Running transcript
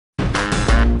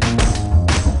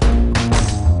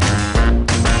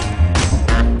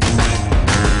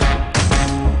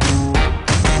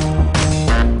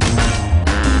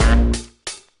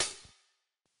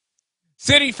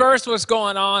City First, what's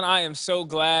going on? I am so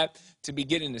glad to be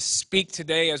getting to speak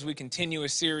today as we continue a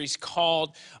series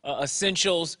called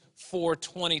Essentials for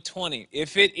 2020.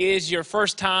 If it is your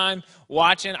first time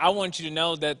watching, I want you to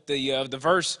know that the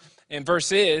verse and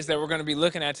verses that we're going to be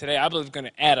looking at today, I believe, is going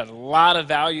to add a lot of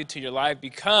value to your life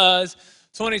because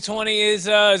 2020 is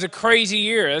a crazy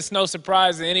year. It's no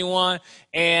surprise to anyone.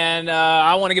 And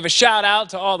I want to give a shout out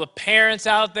to all the parents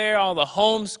out there, all the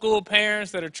homeschool parents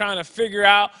that are trying to figure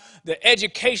out the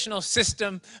educational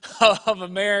system of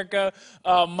America.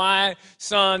 My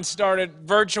son started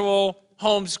virtual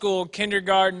homeschool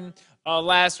kindergarten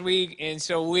last week, and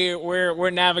so we're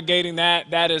navigating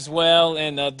that as well.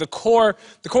 And the core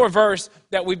verse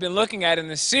that we've been looking at in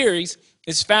this series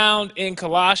is found in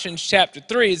Colossians chapter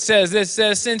 3. It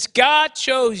says, since God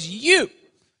chose you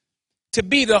to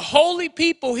be the holy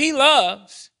people he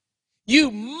loves,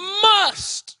 you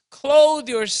must clothe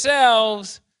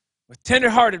yourselves with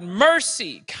tenderhearted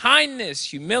mercy, kindness,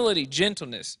 humility,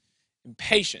 gentleness, and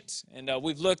patience. And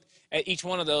we've looked at each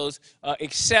one of those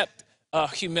except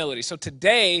humility. So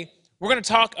today, we're going to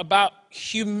talk about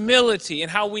humility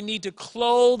and how we need to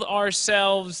clothe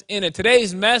ourselves in it.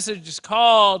 Today's message is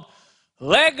called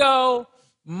Let Go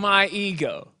My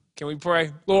Ego. Can we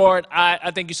pray? Lord,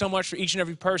 I thank you so much for each and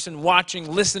every person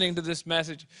watching, listening to this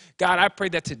message. God, I pray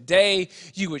that today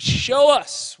you would show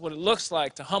us what it looks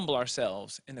like to humble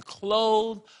ourselves and to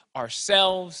clothe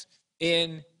ourselves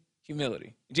in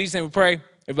humility. In Jesus' name we pray.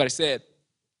 Everybody said,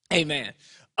 amen.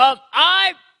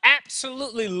 I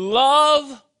absolutely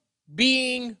love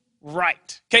being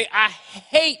right. Okay, I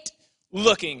hate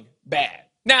looking bad.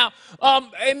 Now,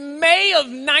 in May of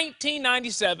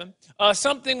 1997,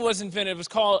 something was invented. It was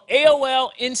called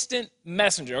AOL Instant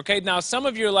Messenger. Okay, now some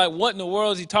of you are like, what in the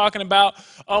world is he talking about?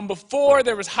 Before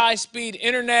there was high-speed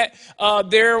internet,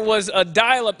 there was a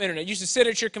dial-up internet. You used to sit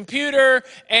at your computer,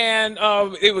 and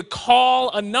it would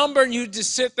call a number, and you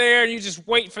just sit there, and you just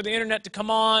wait for the internet to come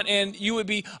on, and you would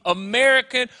be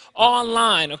American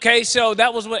Online. Okay, so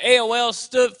that was what AOL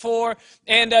stood for,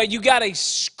 and you got a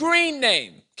screen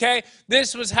name. Okay,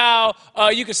 this was how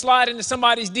you could slide into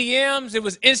somebody's DMs. It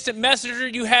was instant messenger.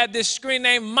 You had this screen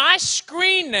name. My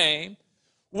screen name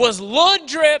was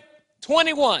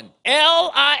Lildrip21,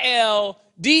 Lildrip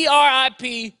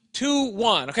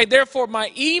 21. Okay, therefore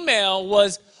my email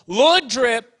was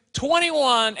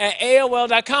Lildrip21 at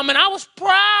AOL.com, and I was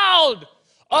proud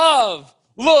of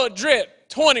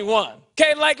Lildrip21.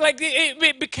 Okay, like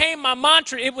it became my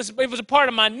mantra. It was a part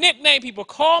of my nickname. People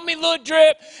called me Lil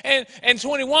Drip, and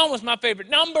 21 was my favorite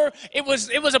number. It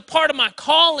was a part of my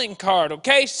calling card.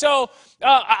 Okay, so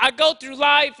I go through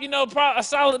life, a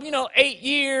solid 8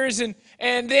 years, and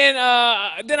then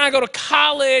I go to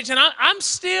college, and I'm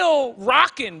still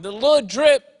rocking the Lil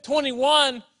Drip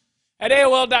 21 at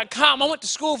AOL.com. I went to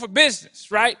school for business,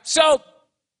 right? So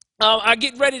I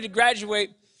get ready to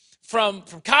graduate from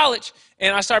college,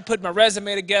 and I started putting my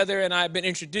resume together, and I've been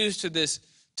introduced to this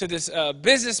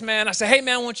businessman. I said, hey,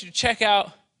 man, I want you to check out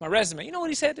my resume. You know what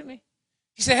he said to me?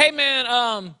 He said, hey,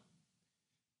 man,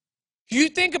 you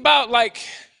think about,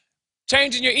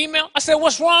 changing your email? I said,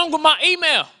 what's wrong with my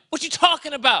email? What you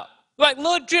talking about? Like,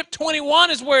 Lil Drip 21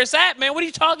 is where it's at, man. What are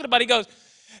you talking about? He goes,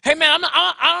 hey, man,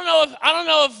 I don't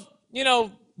know if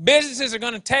businesses are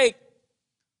going to take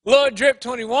Lil Drip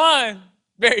 21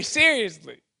 very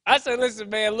seriously. I said, listen,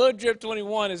 man, Lil Drip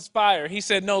 21 is fire. He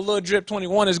said, no, Lil Drip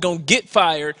 21 is going to get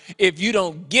fired if you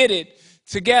don't get it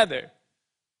together.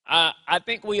 I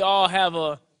think we all have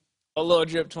a Lil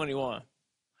Drip 21.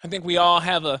 I think we all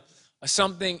have a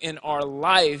something in our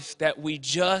life that we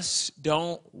just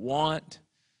don't want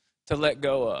to let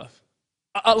go of.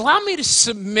 Allow me to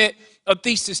submit a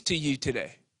thesis to you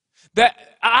today that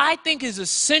I think is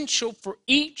essential for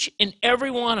each and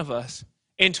every one of us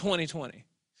in 2020.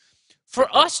 For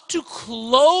us to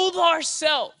clothe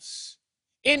ourselves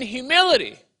in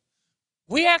humility,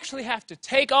 we actually have to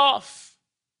take off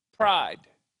pride.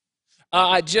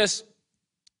 I just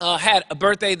had a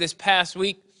birthday this past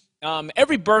week.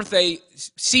 Every birthday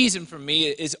season for me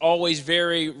is always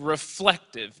very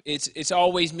reflective. It's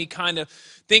always me kind of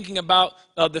thinking about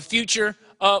the future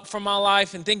for my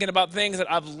life and thinking about things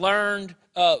that I've learned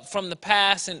from the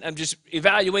past, and I'm just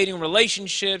evaluating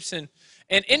relationships.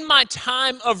 And in my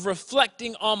time of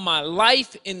reflecting on my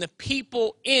life and the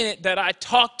people in it that I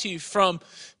talk to, from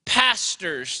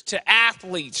pastors to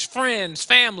athletes, friends,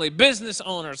 family, business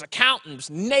owners, accountants,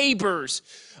 neighbors,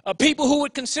 people who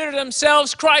would consider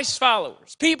themselves Christ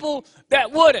followers, people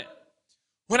that wouldn't.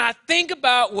 When I think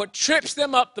about what trips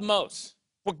them up the most,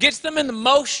 what gets them in the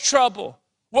most trouble,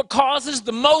 what causes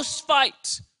the most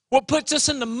fights, what puts us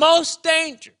in the most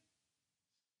danger,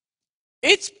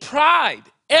 It's pride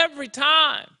every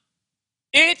time.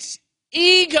 It's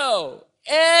ego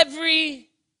every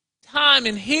time.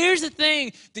 And here's the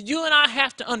thing that you and I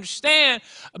have to understand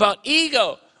about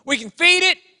ego. We can feed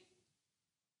it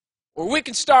or we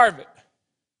can starve it.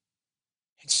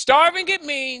 And starving it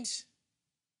means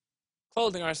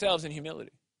clothing ourselves in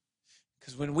humility.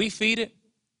 Because when we feed it,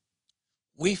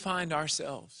 we find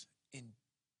ourselves in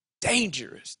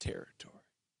dangerous territory.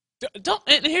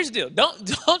 And here's the deal.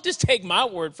 Don't just take my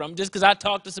word from it just because I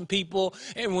talked to some people,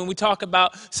 and when we talk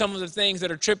about some of the things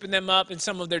that are tripping them up and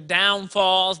some of their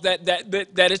downfalls, that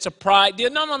it's a pride deal.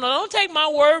 No. Don't take my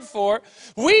word for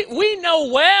it. We know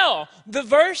well the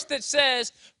verse that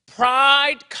says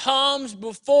pride comes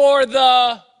before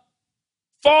the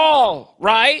fall,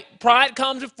 right? Pride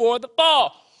comes before the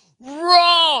fall.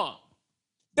 Wrong.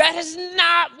 That is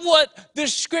not what the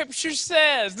scripture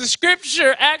says. The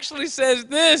scripture actually says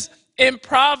this in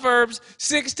Proverbs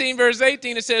 16, verse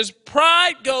 18. It says,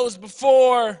 pride goes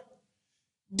before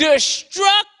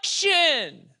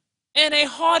destruction and a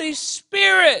haughty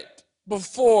spirit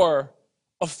before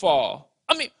a fall.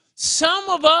 I mean, some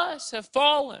of us have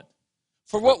fallen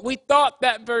for what we thought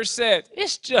that verse said.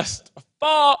 It's just a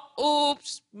fall.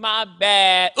 Oops, my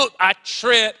bad. Oops, I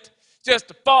tripped.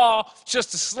 Just a fall,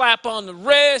 just a slap on the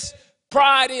wrist.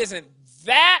 Pride isn't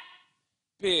that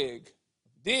big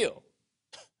deal.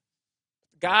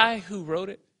 The guy who wrote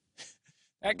it,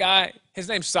 that guy, his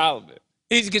name's Solomon.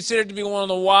 He's considered to be one of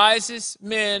the wisest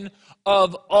men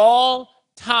of all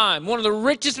time. One of the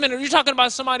richest men. You're talking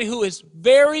about somebody who is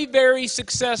very, very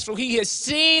successful. He has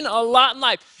seen a lot in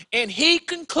life. And he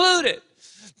concluded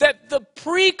that the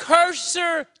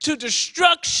precursor to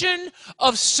destruction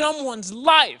of someone's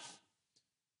life,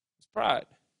 pride.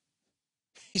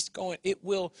 He's going, it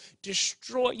will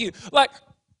destroy you. Like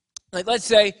let's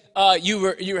say you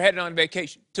were heading on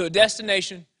vacation to a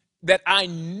destination that I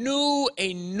knew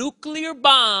a nuclear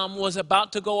bomb was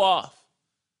about to go off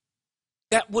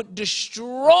that would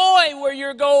destroy where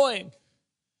you're going.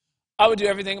 I would do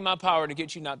everything in my power to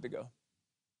get you not to go.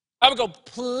 I would go,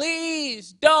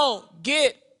 please don't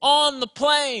get on the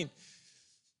plane.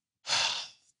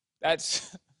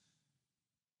 That's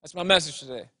my message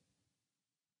today.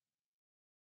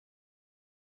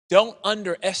 Don't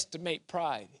underestimate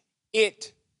pride.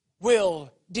 It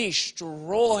will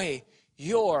destroy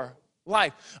your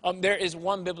life. There is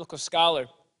one biblical scholar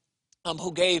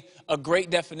who gave a great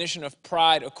definition of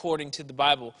pride according to the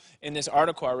Bible in this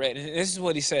article I read. And this is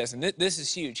what he says, and this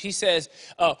is huge. He says,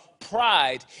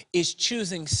 pride is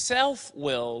choosing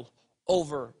self-will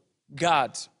over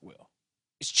God's will.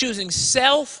 It's choosing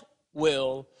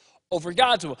self-will over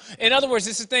God's will. In other words,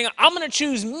 it's the thing, I'm going to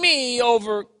choose me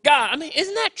over God. I mean,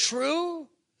 isn't that true?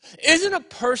 Isn't a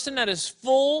person that is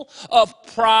full of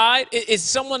pride, is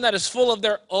someone that is full of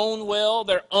their own will,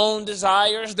 their own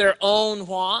desires, their own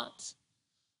wants?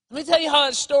 Let me tell you how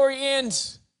that story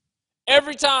ends.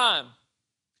 Every time.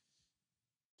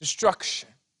 Destruction.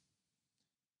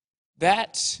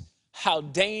 That's how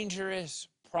dangerous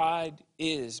pride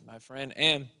is, my friend.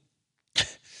 And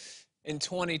in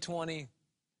 2020,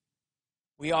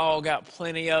 we all got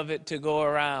plenty of it to go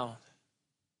around.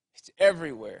 It's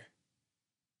everywhere.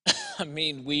 I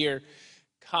mean, we are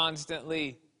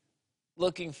constantly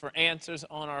looking for answers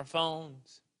on our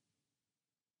phones.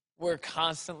 We're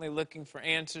constantly looking for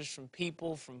answers from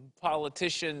people, from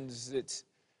politicians. It's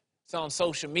on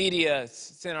social media.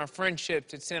 It's in our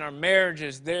friendships. It's in our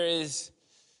marriages. There is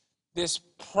this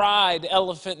pride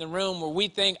elephant in the room where we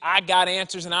think I got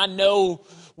answers and I know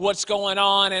what's going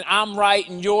on and I'm right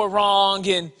and you're wrong,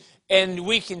 and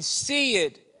we can see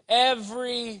it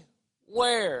everywhere.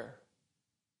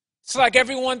 It's like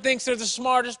everyone thinks they're the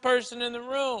smartest person in the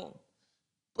room.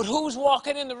 But who's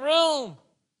walking in the room?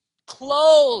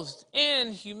 Clothed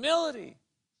in humility.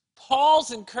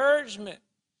 Paul's encouragement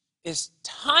is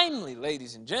timely,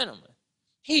 ladies and gentlemen.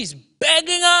 He's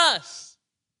begging us,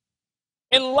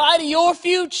 in light of your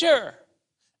future,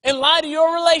 in light of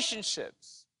your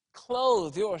relationships,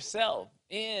 clothe yourself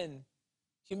in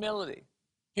humility.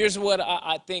 Here's what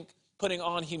I think putting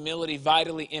on humility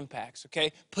vitally impacts,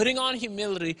 okay? Putting on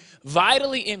humility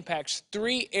vitally impacts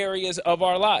 3 areas of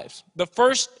our lives. The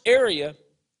first area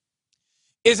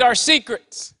is our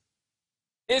secrets.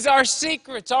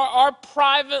 Our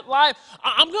private life.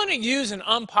 I'm going to use an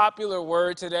unpopular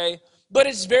word today, but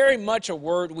it's very much a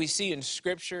word we see in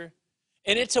Scripture.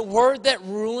 And it's a word that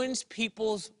ruins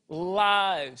people's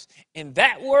lives. And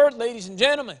that word, ladies and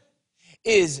gentlemen,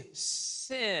 is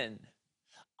sin.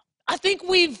 I think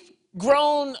we've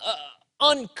grown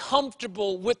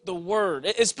uncomfortable with the word,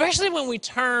 especially when we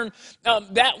turn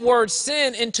that word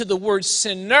sin into the word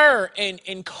sinner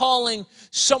and calling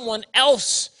someone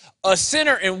else a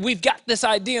sinner. And we've got this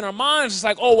idea in our minds. It's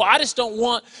like, oh, well, I just don't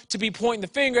want to be pointing the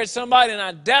finger at somebody, and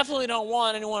I definitely don't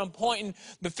want anyone pointing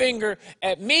the finger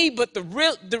at me. But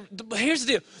here's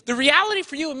the deal. The reality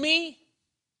for you and me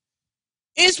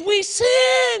is we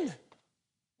sin.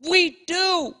 We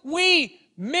do. We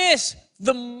miss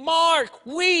the mark.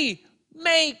 We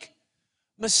make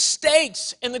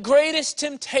mistakes. And the greatest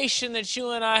temptation that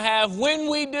you and I have when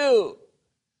we do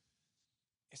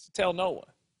is to tell no one.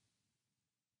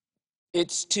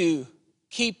 It's to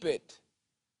keep it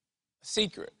a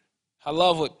secret. I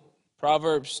love what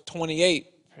Proverbs 28,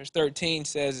 verse 13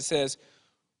 says. It says,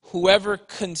 whoever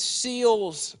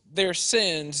conceals their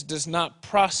sins does not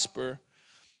prosper,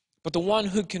 but the one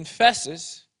who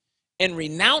confesses and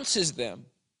renounces them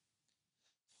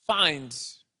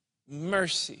finds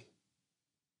mercy.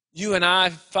 You and I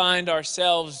find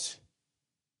ourselves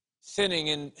sinning,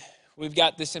 and we've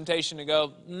got this temptation to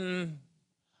go,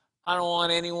 I don't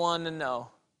want anyone to know.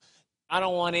 I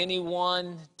don't want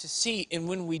anyone to see. And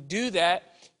when we do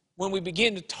that, when we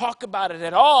begin to talk about it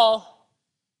at all,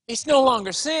 it's no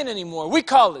longer sin anymore. We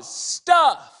call it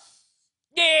stuff.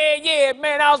 Yeah,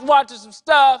 man, I was watching some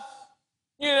stuff.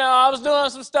 I was doing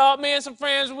some stuff. Me and some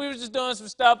friends, we were just doing some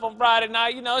stuff on Friday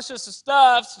night. It's just some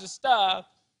stuff. It's just stuff.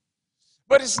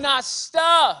 But it's not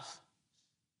stuff.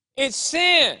 It's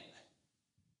sin.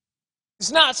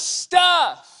 It's not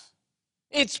stuff.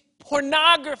 It's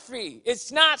pornography.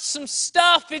 It's not some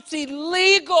stuff. It's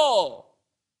illegal.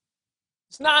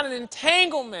 It's not an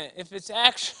entanglement if it's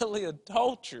actually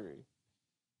adultery.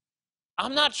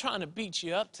 I'm not trying to beat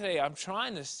you up today. I'm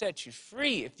trying to set you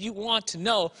free. If you want to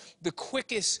know the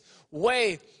quickest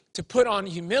way to put on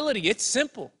humility, it's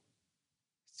simple.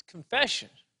 It's confession.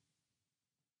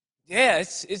 Yeah,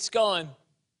 it's going,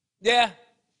 yeah,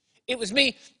 it was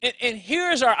me. And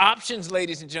here's our options,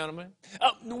 ladies and gentlemen.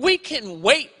 We can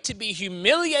wait to be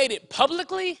humiliated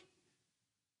publicly,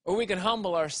 or we can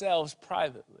humble ourselves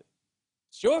privately.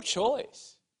 It's your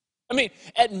choice.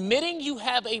 Admitting you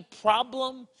have a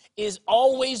problem is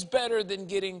always better than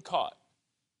getting caught.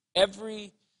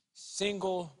 Every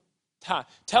single time.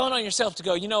 Telling on yourself to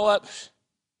go, you know what?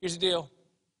 Here's the deal.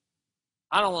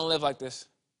 I don't want to live like this.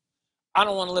 I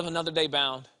don't want to live another day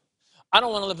bound. I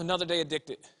don't want to live another day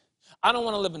addicted. I don't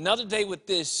want to live another day with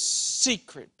this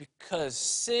secret, because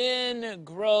sin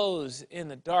grows in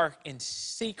the dark and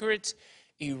secrets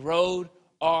erode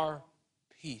our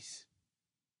peace.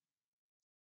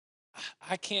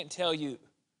 I can't tell you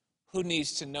who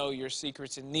needs to know your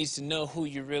secrets and needs to know who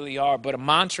you really are, but a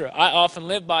mantra I often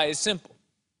live by is simple.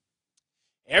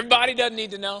 Everybody doesn't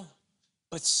need to know,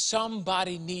 but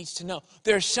somebody needs to know.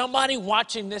 There's somebody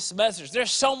watching this message.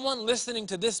 There's someone listening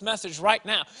to this message right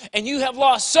now, and you have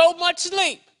lost so much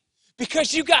sleep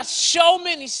because you got so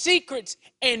many secrets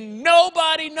and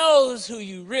nobody knows who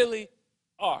you really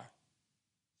are.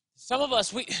 Some of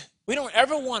us, we don't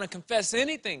ever want to confess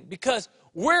anything because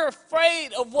we're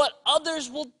afraid of what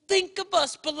others will think of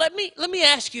us. But let me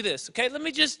ask you this, okay? Let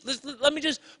me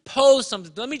just pose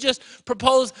something. Let me just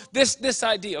propose this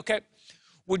idea, okay?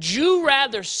 Would you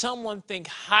rather someone think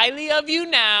highly of you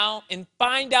now and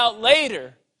find out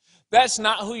later that's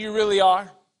not who you really are?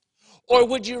 Or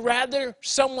would you rather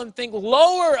someone think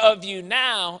lower of you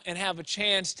now and have a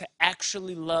chance to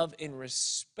actually love and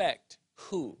respect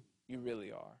who you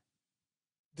really are?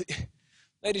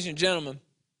 Ladies and gentlemen,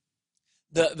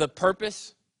 the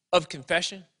purpose of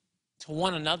confession to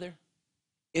one another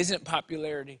isn't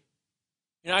popularity.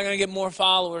 You're not going to get more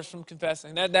followers from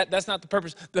confessing. That's not the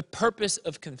purpose. The purpose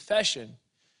of confession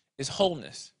is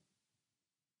wholeness.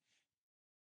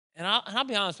 And I'll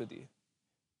be honest with you.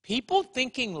 People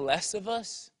thinking less of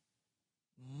us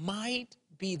might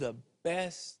be the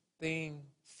best thing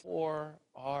for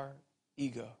our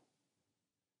ego.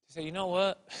 To say, you know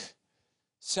what?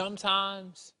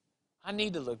 Sometimes I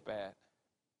need to look bad.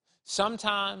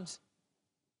 Sometimes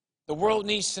the world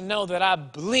needs to know that I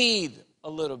bleed a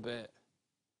little bit.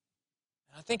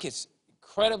 And I think it's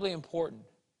incredibly important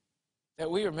that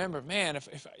we remember, man,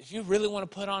 if you really want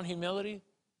to put on humility,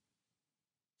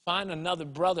 find another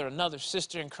brother, another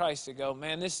sister in Christ to go,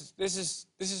 man, this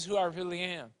is who I really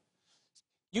am.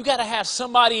 You got to have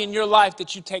somebody in your life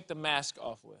that you take the mask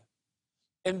off with.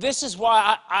 And this is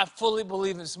why I fully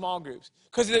believe in small groups.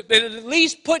 Because it at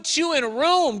least puts you in a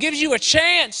room, gives you a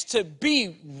chance to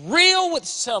be real with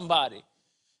somebody.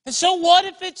 And so what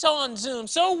if it's on Zoom?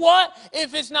 So what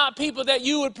if it's not people that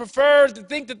you would prefer to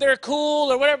think that they're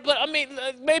cool or whatever? But I mean,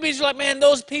 maybe it's like, man,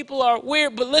 those people are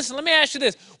weird. But listen, let me ask you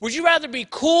this. Would you rather be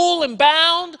cool and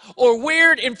bound or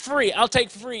weird and free? I'll take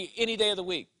free any day of the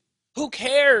week. Who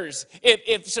cares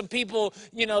if some people,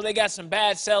 they got some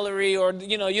bad celery or,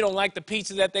 you don't like the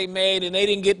pizza that they made and they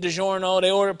didn't get DiGiorno, they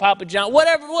ordered Papa John,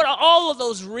 whatever, all of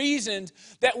those reasons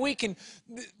that we can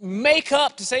make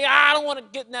up to say, I don't want to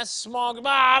get in that small group,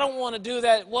 I don't want to do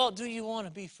that. Well, do you want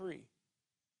to be free?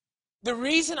 The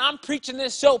reason I'm preaching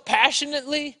this so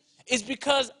passionately is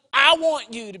because I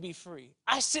want you to be free.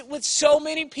 I sit with so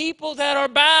many people that are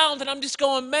bound and I'm just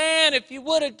going, man, if you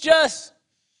would have just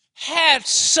had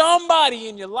somebody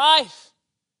in your life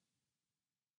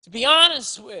to be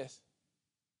honest with,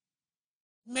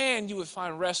 man, you would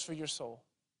find rest for your soul.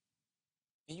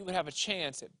 And you would have a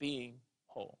chance at being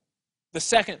whole. The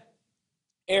second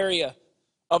area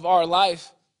of our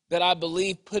life that I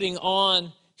believe putting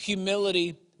on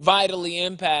humility vitally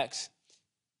impacts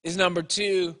is number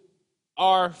 2,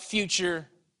 our future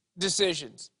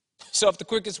decisions. So if the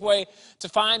quickest way to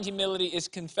find humility is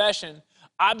confession,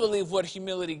 I believe what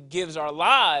humility gives our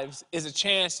lives is a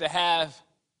chance to have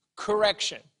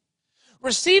correction.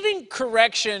 Receiving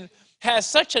correction has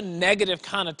such a negative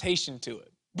connotation to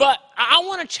it. But I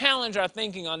want to challenge our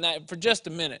thinking on that for just a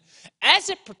minute. As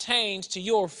it pertains to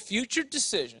your future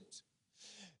decisions,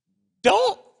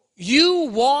 don't you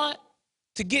want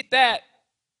to get that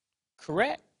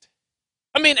correct?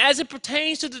 I mean, as it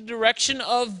pertains to the direction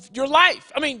of your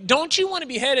life. I mean, don't you want to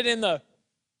be headed in the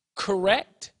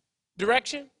correct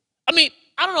direction? I mean,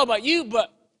 I don't know about you,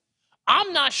 but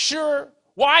I'm not sure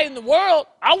why in the world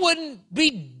I wouldn't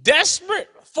be desperate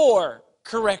for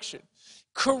correction.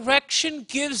 Correction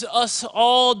gives us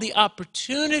all the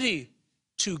opportunity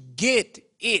to get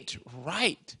it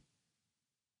right.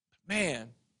 Man,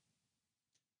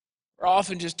 we're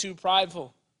often just too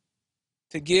prideful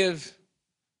to give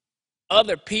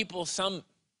other people some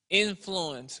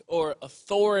influence or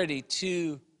authority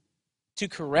to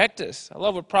correct us. I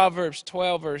love what Proverbs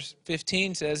 12, verse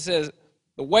 15 says. It says,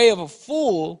 the way of a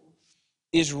fool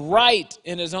is right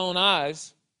in his own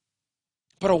eyes,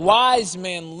 but a wise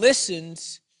man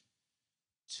listens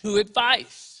to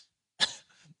advice.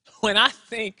 When I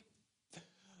think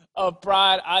of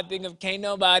pride, I think of can't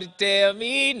nobody tell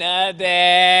me nothing.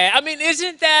 I mean,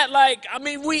 isn't that like,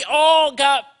 we all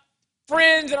got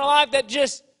friends in our life that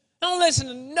just don't listen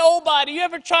to nobody. You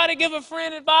ever try to give a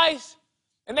friend advice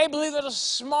and they believe they're the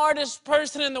smartest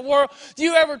person in the world? Do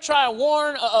you ever try to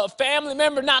warn a family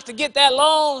member not to get that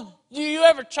loan? Do you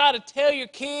ever try to tell your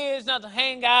kids not to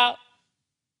hang out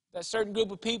with that certain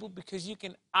group of people because you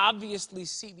can obviously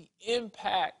see the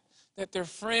impact that their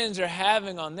friends are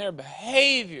having on their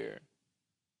behavior?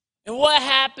 And what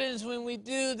happens when we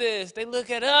do this? They look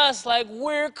at us like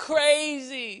we're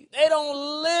crazy. They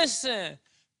don't listen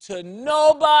to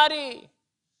nobody.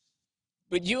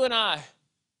 But you and I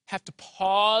have to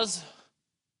pause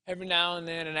every now and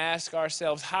then and ask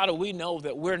ourselves, how do we know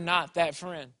that we're not that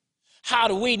friend? How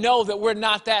do we know that we're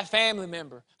not that family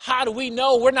member? How do we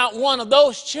know we're not one of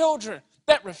those children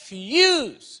that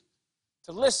refuse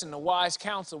to listen to wise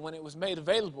counsel when it was made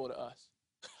available to us?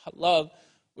 I love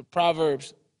what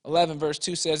Proverbs 11 verse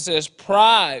 2 says. It says,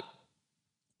 pride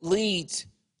leads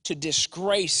to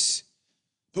disgrace,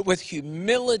 but with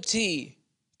humility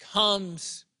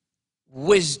comes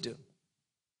wisdom.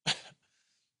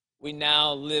 We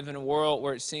now live in a world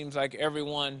where it seems like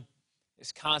everyone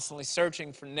is constantly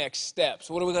searching for next steps.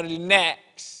 What are we going to do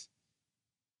next?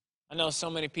 I know so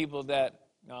many people that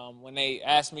when they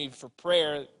ask me for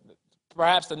prayer,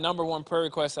 perhaps the number one prayer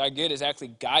request I get is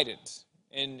actually guidance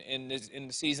in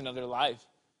the season of their life.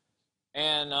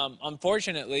 And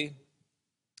unfortunately,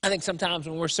 I think sometimes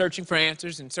when we're searching for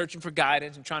answers and searching for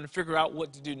guidance and trying to figure out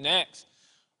what to do next,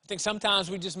 I think sometimes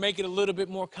we just make it a little bit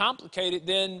more complicated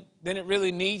than it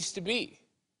really needs to be.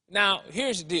 Now,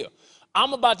 here's the deal.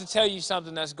 I'm about to tell you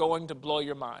something that's going to blow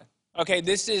your mind. Okay,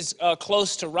 this is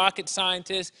close to rocket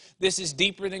scientists. This is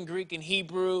deeper than Greek and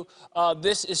Hebrew.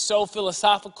 This is so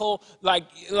philosophical. Like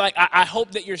I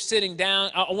hope that you're sitting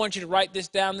down. I want you to write this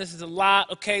down. This is a lot.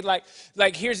 Okay, like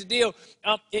here's the deal.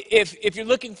 If you're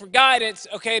looking for guidance,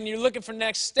 okay, and you're looking for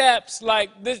next steps,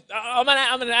 like this, I'm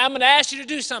gonna ask you to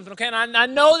do something. Okay, and I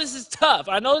know this is tough.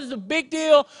 I know this is a big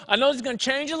deal. I know this is gonna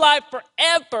change your life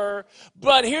forever.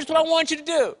 But here's what I want you to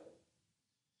do.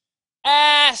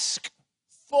 Ask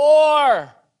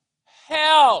for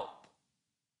help.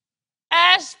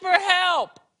 Ask for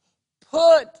help.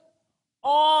 Put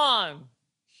on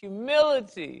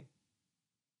humility.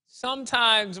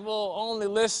 Sometimes we'll only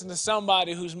listen to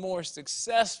somebody who's more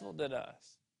successful than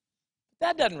us.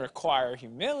 that doesn't require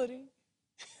humility.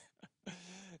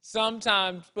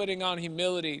 Sometimes putting on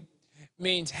humility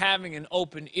means having an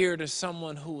open ear to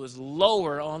someone who is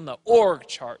lower on the org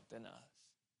chart than us.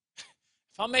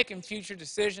 If I'm making future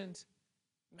decisions,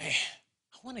 man,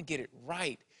 I want to get it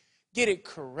right, get it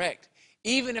correct.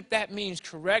 Even if that means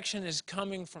correction is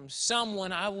coming from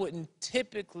someone I wouldn't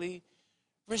typically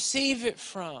receive it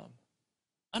from.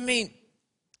 I mean,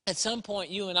 at some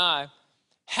point, you and I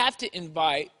have to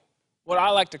invite what I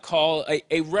like to call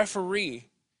a referee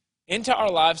into our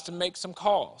lives to make some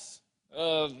calls.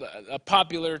 A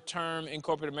popular term in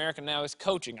corporate America now is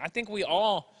coaching. I think we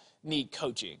all need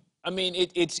coaching. I mean,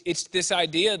 it's this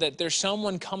idea that there's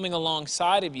someone coming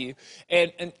alongside of you,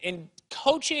 and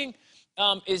coaching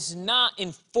is not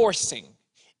enforcing.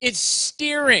 It's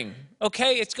steering,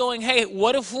 okay? It's going, hey,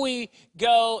 what if we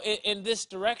go in this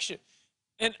direction?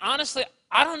 And honestly,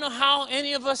 I don't know how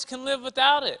any of us can live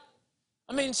without it.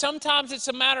 I mean, sometimes it's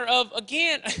a matter of,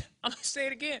 again, I'm going to say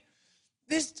it again,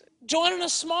 this joining a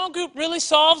small group really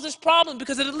solves this problem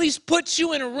because it at least puts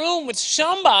you in a room with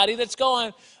somebody that's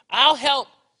going, I'll help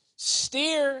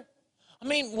steer. I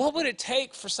mean, what would it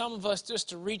take for some of us just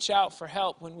to reach out for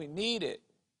help when we need it?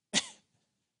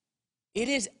 It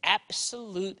is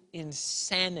absolute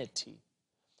insanity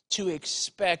to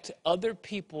expect other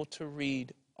people to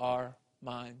read our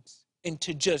minds and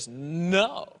to just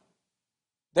know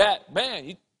that, man,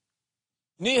 you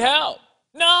need help.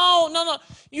 No.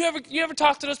 You ever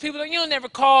talk to those people like, you never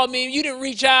called me, you didn't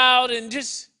reach out, and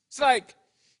just, it's like,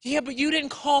 yeah, but you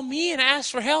didn't call me and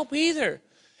ask for help either.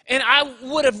 And I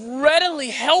would have readily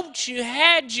helped you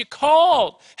had you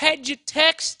called, had you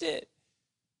texted.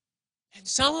 And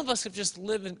some of us have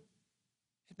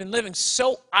been living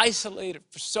so isolated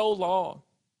for so long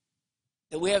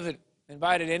that we haven't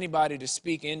invited anybody to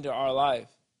speak into our life.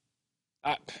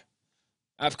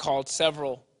 I've called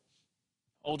several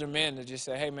older men to just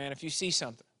say, hey, man, if you see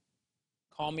something,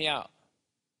 call me out.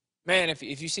 Man, if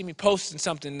you see me posting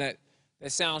something that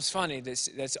sounds funny,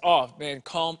 that's off, man,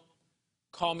 call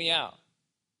me out.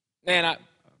 Man,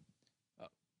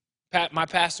 my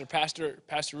Pastor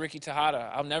Ricky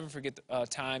Tejada, I'll never forget the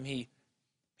time he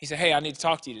said, hey, I need to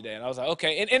talk to you today. And I was like,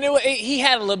 okay. And he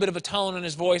had a little bit of a tone in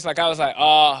his voice. Like I was like,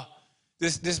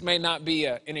 this may not be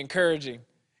an encouraging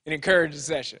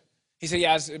session. He said,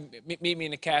 yeah, meet me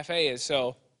in the cafe. And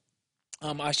so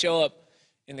I show up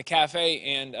in the cafe,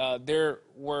 and there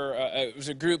it was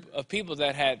a group of people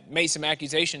that had made some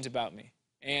accusations about me.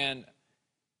 And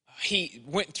he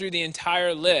went through the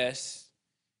entire list,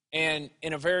 and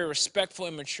in a very respectful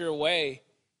and mature way,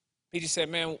 he just said,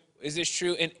 man, is this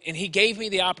true? And he gave me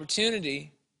the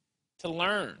opportunity to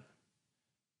learn.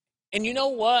 And you know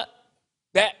what?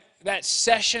 That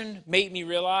session made me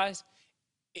realize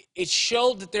it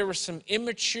showed that there were some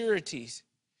immaturities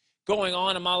going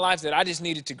on in my life that I just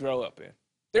needed to grow up in.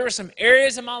 There were some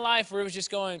areas in my life where it was just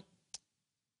going,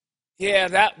 yeah,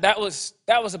 that was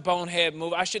a bonehead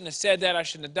move. I shouldn't have said that. I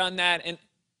shouldn't have done that.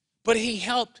 But he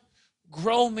helped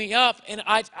grow me up, and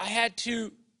I had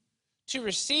to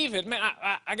receive it. Man,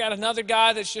 I got another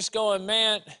guy that's just going,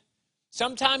 man,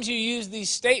 sometimes you use these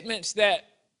statements that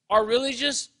are really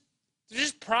just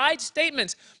pride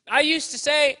statements. I used to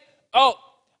say, oh,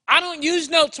 I don't use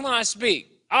notes when I speak.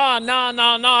 Oh, no,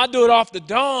 I do it off the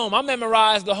dome. I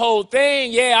memorize the whole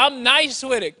thing. Yeah, I'm nice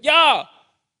with it. Y'all,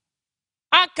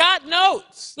 I got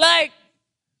notes. Like,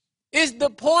 is the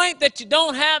point that you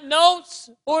don't have notes,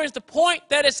 or is the point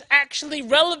that it's actually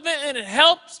relevant and it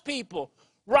helps people?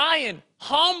 Ryan,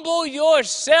 humble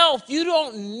yourself. You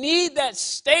don't need that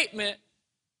statement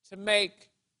to make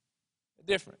a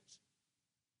difference.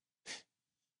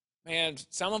 Man,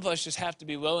 some of us just have to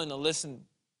be willing to listen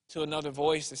to another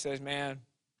voice that says, man,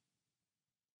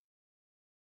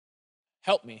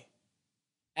 help me.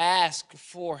 Ask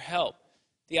for help.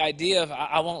 The idea of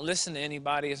I won't listen to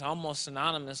anybody is almost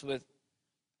synonymous with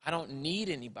I don't need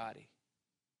anybody.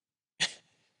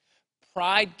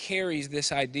 Pride carries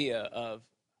this idea of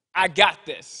I got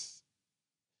this.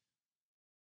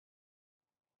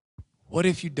 What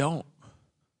if you don't?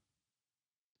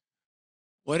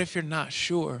 What if you're not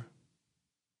sure?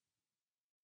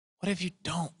 What if you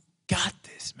don't got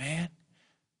this, man?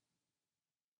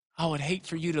 I would hate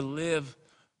for you to live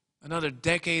another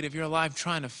decade of your life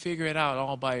trying to figure it out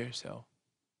all by yourself.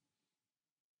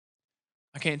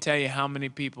 I can't tell you how many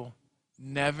people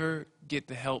never get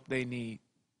the help they need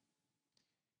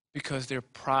because their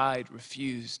pride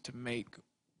refused to make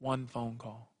one phone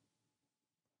call.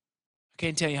 I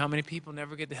can't tell you how many people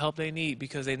never get the help they need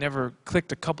because they never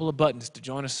clicked a couple of buttons to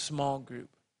join a small group.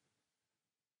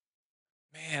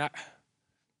 Man,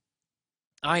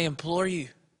 I implore you.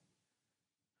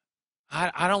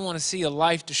 I don't want to see a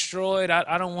life destroyed.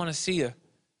 I don't want to see a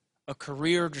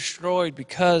career destroyed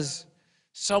because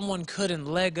someone couldn't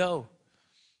let go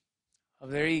of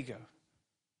their ego.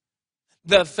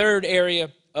 The third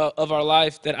area of our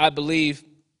life that I believe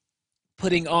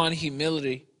putting on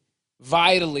humility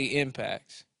vitally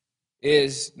impacts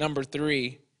is number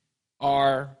 3,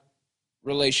 our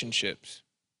relationships.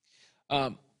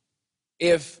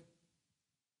 If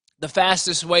the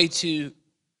fastest way to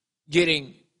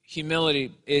getting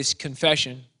humility is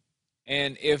confession,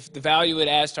 and if the value it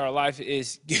adds to our life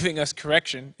is giving us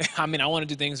correction, I want to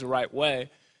do things the right way.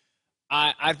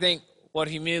 I think what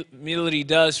humility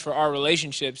does for our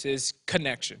relationships is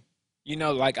connection.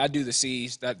 Like I do the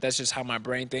C's. That's just how my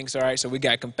brain thinks. All right, so we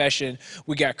got confession,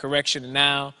 we got correction, and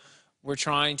now we're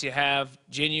trying to have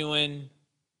genuine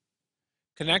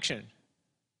connection.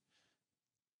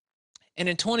 And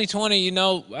in 2020,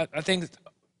 I think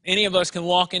any of us can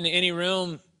walk into any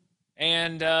room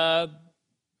and,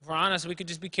 if we're honest, we could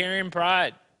just be carrying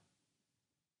pride.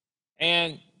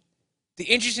 And the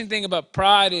interesting thing about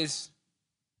pride is,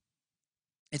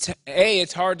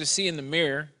 it's hard to see in the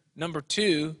mirror. Number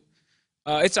 2,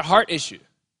 it's a heart issue.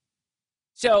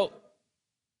 So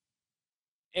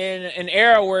in an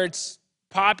era where it's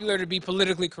popular to be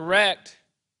politically correct,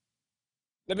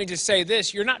 let me just say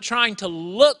this: you're not trying to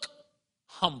look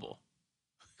humble,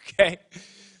 okay?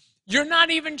 You're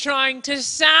not even trying to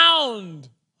sound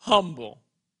humble.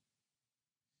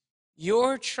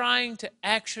 You're trying to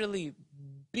actually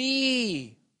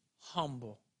be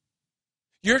humble.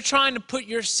 You're trying to put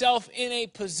yourself in a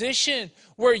position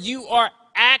where you are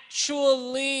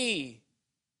actually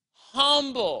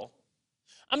humble.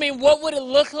 What would it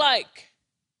look like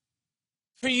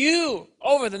for you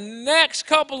over the next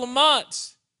couple of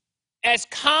months as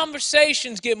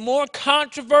conversations get more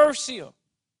controversial,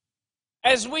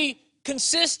 as we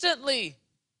consistently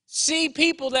see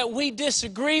people that we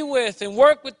disagree with and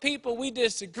work with people we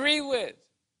disagree with?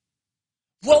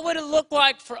 What would it look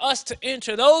like for us to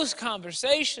enter those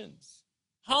conversations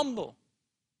humble,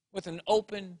 with an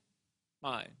open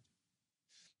mind?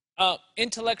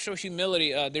 Intellectual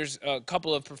humility, there's a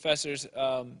couple of professors,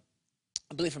 I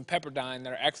believe from Pepperdine,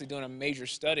 that are actually doing a major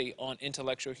study on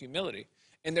intellectual humility.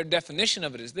 And their definition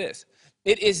of it is this: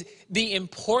 it is the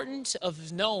importance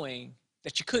of knowing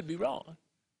that you could be wrong.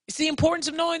 It's the importance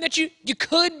of knowing that you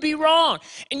could be wrong.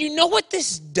 And you know what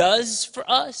this does for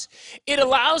us? It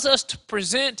allows us to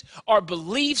present our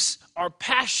beliefs, our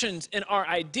passions, and our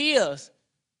ideas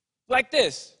like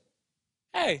this.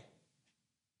 Hey,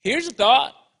 here's a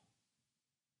thought,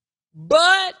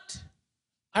 but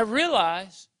I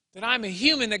realize that I'm a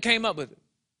human that came up with it.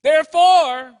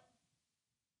 Therefore,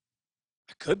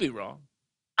 I could be wrong.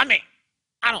 I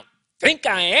don't think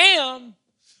I am,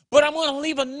 but I'm going to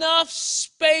leave enough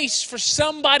space for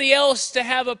somebody else to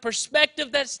have a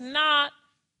perspective that's not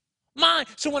mine.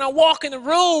 So when I walk in the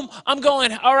room, I'm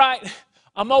going, all right,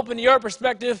 I'm open to your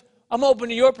perspective. I'm open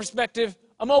to your perspective.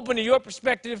 I'm open to your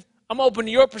perspective. I'm open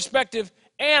to your perspective.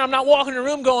 And I'm not walking in the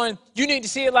room going, you need to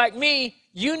see it like me.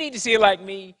 You need to see it like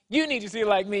me. You need to see it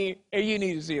like me. And you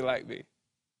need to see it like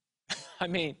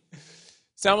me.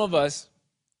 Some of us,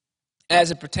 as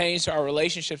it pertains to our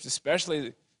relationships,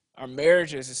 especially our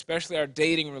marriages, especially our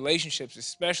dating relationships,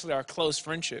 especially our close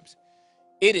friendships,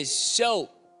 it is so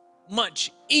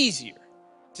much easier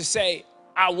to say,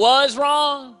 I was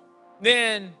wrong,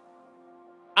 than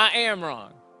I am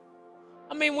wrong.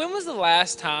 When was the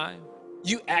last time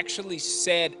you actually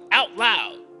said out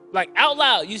loud,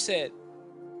 you said,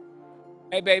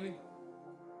 hey, baby,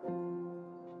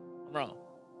 I'm wrong?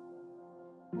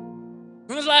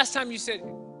 When was the last time you said,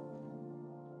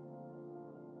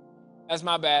 that's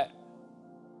my bad?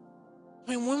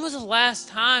 When was the last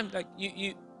time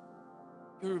you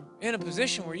were in a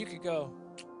position where you could go,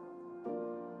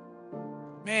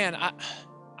 man,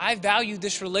 I value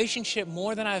this relationship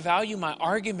more than I value my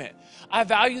argument. I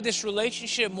value this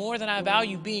relationship more than I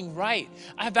value being right.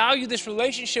 I value this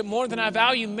relationship more than I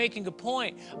value making a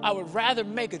point. I would rather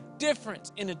make a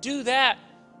difference. And to do that,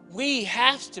 we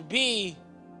have to be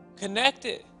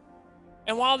connected.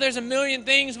 And while there's a million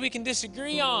things we can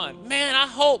disagree on, man, I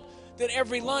hope that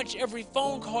every lunch, every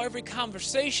phone call, every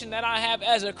conversation that I have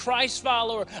as a Christ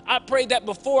follower, I pray that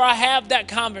before I have that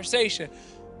conversation,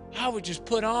 I would just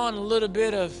put on a little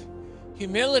bit of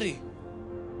humility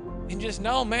and just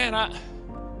know, man, I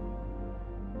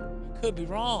could be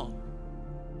wrong.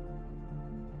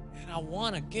 And I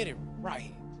want to get it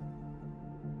right.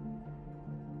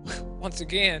 Once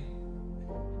again,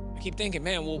 I keep thinking,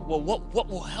 man, well, what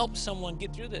will help someone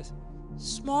get through this?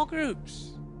 Small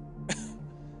groups.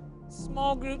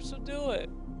 Small groups will do it.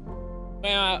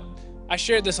 Man, I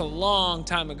shared this a long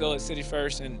time ago at City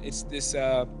First, and it's this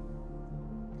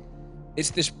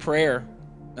prayer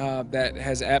that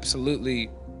has absolutely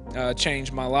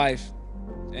changed my life.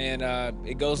 And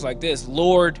it goes like this: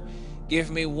 Lord,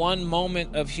 give me one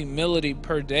moment of humility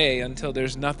per day until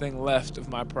there's nothing left of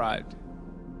my pride.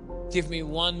 Give me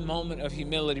one moment of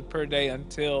humility per day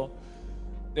until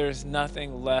there's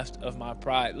nothing left of my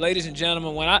pride. Ladies and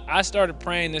gentlemen, when I started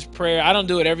praying this prayer, I don't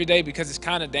do it every day because it's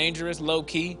kind of dangerous, low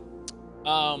key.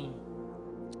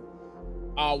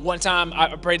 One time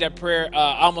I prayed that prayer,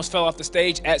 I almost fell off the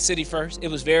stage at City First. It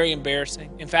was very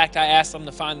embarrassing. In fact, I asked them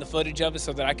to find the footage of it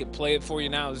so that I could play it for you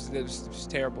now. It was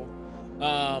terrible.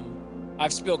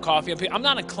 I've spilled coffee. I'm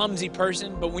not a clumsy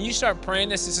person, but when you start praying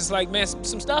this, it's just like, man,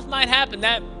 some stuff might happen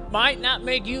that might not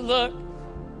make you look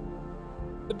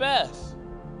the best.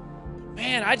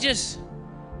 Man,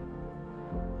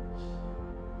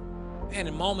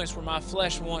 in moments where my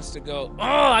flesh wants to go, oh,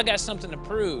 I got something to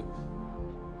prove.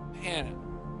 Man,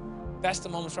 that's the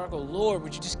moments where I go, Lord,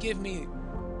 would you just give me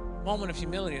a moment of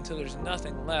humility until there's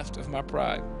nothing left of my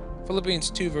pride. Philippians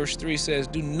 2 verse 3 says,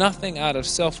 do nothing out of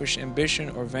selfish ambition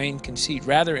or vain conceit.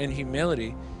 Rather, in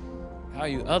humility,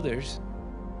 value others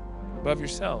above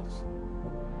yourselves.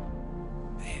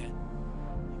 Man,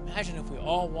 imagine if we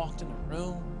all walked in a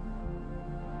room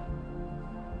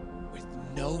with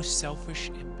no selfish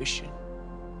ambition.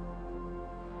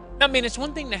 I mean, it's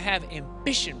one thing to have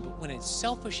ambition, but when it's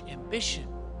selfish ambition,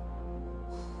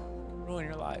 it can ruin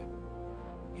your life.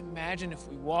 Imagine if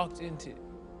we walked into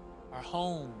our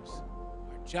homes,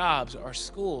 our jobs, our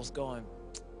schools going,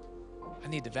 I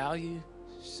need to value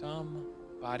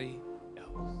somebody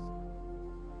else.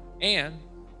 And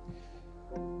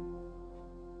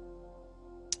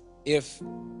if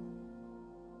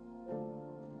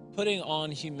putting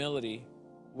on humility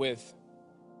with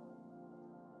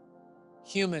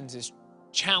humans is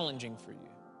challenging for you,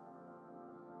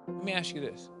 let me ask you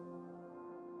this.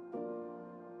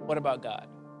 What about God?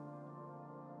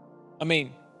 I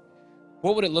mean,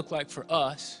 what would it look like for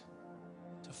us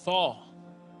to fall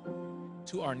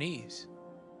to our knees?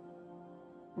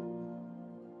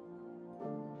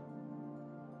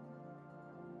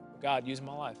 God, use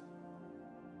my life.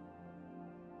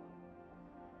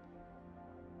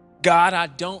 God, I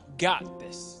don't got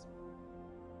this.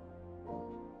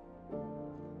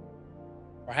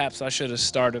 Perhaps I should have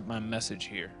started my message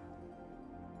here,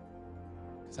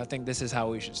 because I think this is how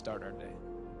we should start our day.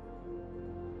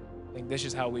 I think this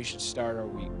is how we should start our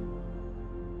week.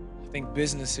 I think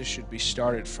businesses should be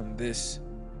started from this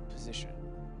position.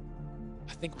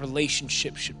 I think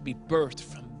relationships should be birthed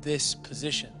from this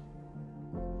position.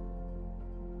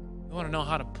 You want to know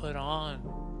how to put on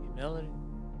humility?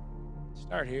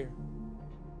 Start here.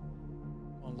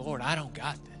 Oh, Lord, I don't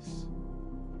got this.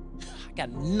 I got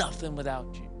nothing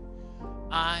without you.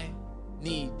 I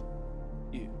need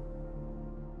you.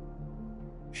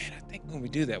 Man, I think when we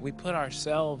do that, we put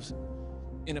ourselves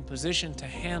in a position to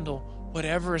handle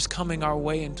whatever is coming our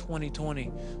way in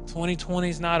 2020. 2020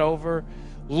 is not over.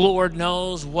 Lord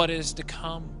knows what is to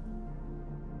come.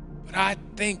 But I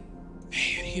think, man,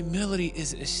 humility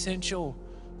is essential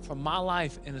for my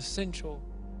life and essential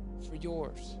for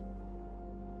yours.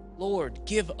 Lord,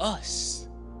 give us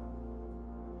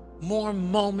more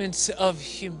moments of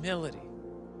humility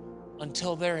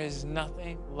until there is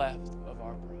nothing left of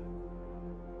our pride.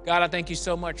 God, I thank you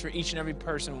so much for each and every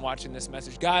person watching this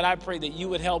message. God, I pray that you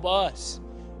would help us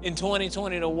in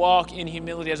 2020 to walk in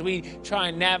humility as we try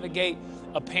and navigate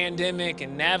a pandemic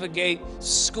and navigate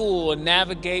school and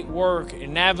navigate work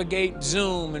and navigate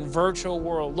Zoom and virtual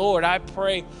world. Lord, I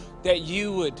pray that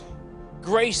you would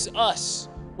grace us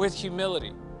with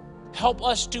humility. Help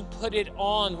us to put it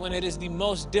on when it is the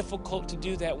most difficult to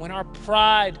do that, when our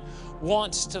pride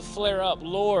wants to flare up.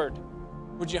 Lord,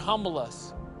 would you humble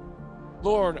us?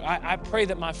 Lord, I pray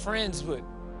that my friends would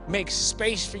make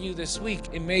space for you this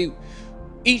week, and may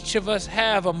each of us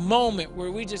have a moment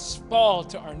where we just fall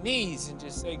to our knees and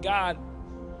just say, God,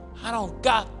 I don't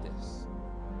got this.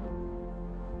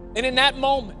 And in that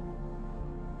moment,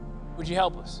 would you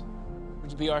help us?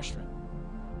 Would you be our strength?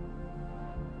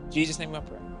 In Jesus' name I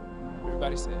pray.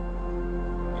 Everybody said.